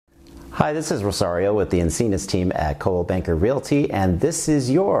Hi, this is Rosario with the Encinas team at Coldwell Banker Realty, and this is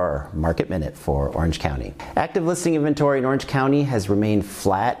your Market Minute for Orange County. Active listing inventory in Orange County has remained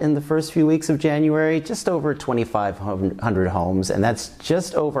flat in the first few weeks of January, just over 2,500 homes, and that's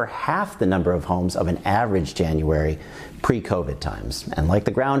just over half the number of homes of an average January pre-COVID times. And like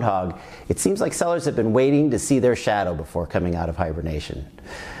the groundhog, it seems like sellers have been waiting to see their shadow before coming out of hibernation.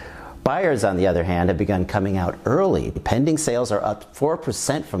 Buyers, on the other hand, have begun coming out early. Pending sales are up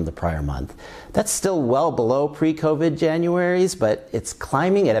 4% from the prior month. That's still well below pre-COVID Januaries, but it's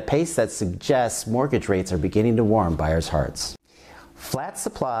climbing at a pace that suggests mortgage rates are beginning to warm buyers' hearts. Flat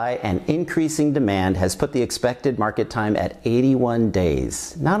supply and increasing demand has put the expected market time at 81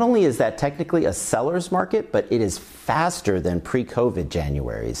 days. Not only is that technically a seller's market, but it is faster than pre-COVID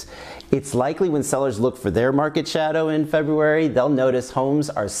Januaries. It's likely when sellers look for their market shadow in February, they'll notice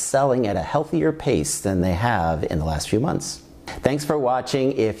homes are selling at a healthier pace than they have in the last few months. Thanks for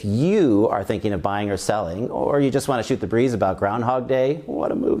watching. If you are thinking of buying or selling, or you just want to shoot the breeze about Groundhog Day,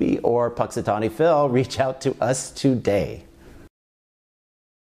 what a movie, or Puxatawny Phil, reach out to us today.